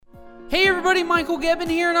everybody, Michael Gebbin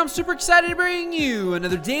here, and I'm super excited to bring you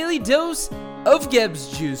another daily dose of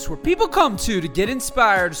GEBBS juice, where people come to get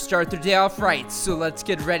inspired to start their day off right. So let's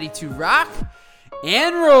get ready to rock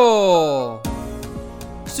and roll.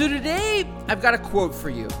 So today, I've got a quote for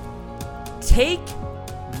you. Take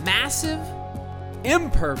massive,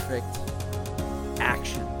 imperfect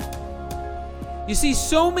action. You see,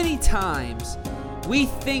 so many times, we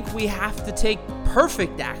think we have to take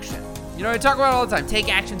perfect action. You know, I talk about it all the time.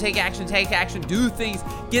 Take action, take action, take action. Do things,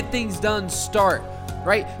 get things done, start,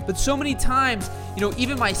 right? But so many times, you know,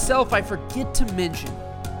 even myself, I forget to mention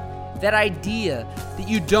that idea that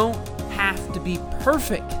you don't have to be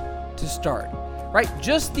perfect to start, right?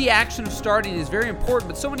 Just the action of starting is very important,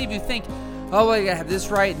 but so many of you think, oh, I gotta have this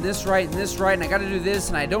right, and this right, and this right, and I gotta do this,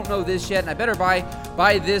 and I don't know this yet, and I better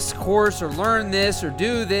buy this course, or learn this, or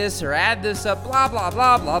do this, or add this up, blah, blah,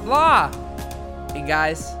 blah, blah, blah. And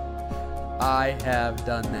guys, I have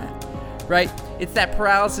done that, right? It's that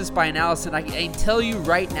paralysis by analysis. I can tell you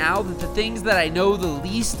right now that the things that I know the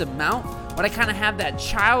least amount, when I kind of have that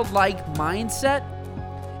childlike mindset,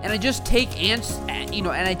 and I just take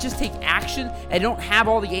I just take action. I don't have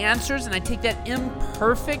all the answers, and I take that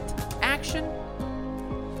imperfect action.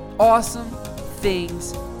 Awesome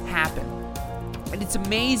things happen, and it's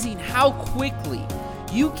amazing how quickly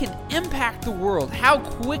you can impact the world, how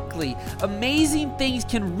quickly amazing things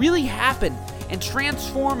can really happen and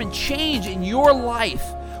transform and change in your life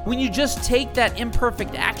when you just take that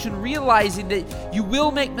imperfect action, realizing that you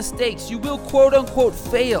will make mistakes, you will quote unquote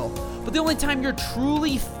fail, but the only time you're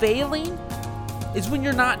truly failing is when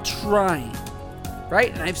you're not trying,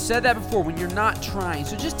 right? And I've said that before, when you're not trying.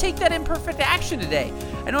 So just take that imperfect action today.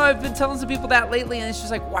 I know I've been telling some people that lately, and it's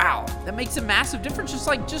just like, wow, that makes a massive difference.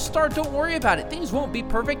 Just start, don't worry about it. Things won't be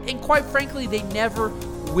perfect, and quite frankly, they never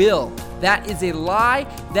will. That is a lie,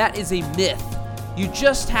 that is a myth. You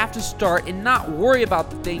just have to start and not worry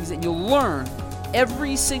about the things, and you'll learn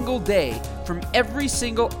every single day from every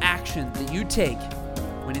single action that you take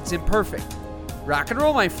when it's imperfect. Rock and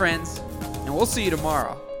roll, my friends, and we'll see you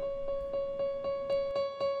tomorrow.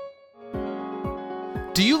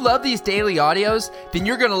 Do you love these daily audios? Then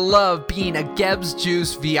you're going to love being a GEBBS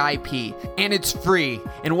Juice VIP, and it's free.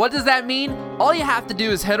 And what does that mean? All you have to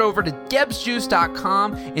do is head over to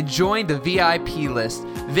GEBBSjuice.com and join the VIP list.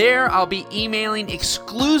 There, I'll be emailing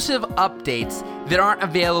exclusive updates that aren't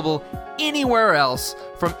available anywhere else.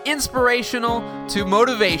 From inspirational to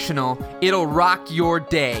motivational, it'll rock your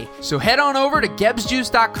day. So head on over to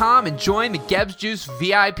GEBBSjuice.com and join the GEBBS Juice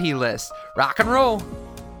VIP list. Rock and roll.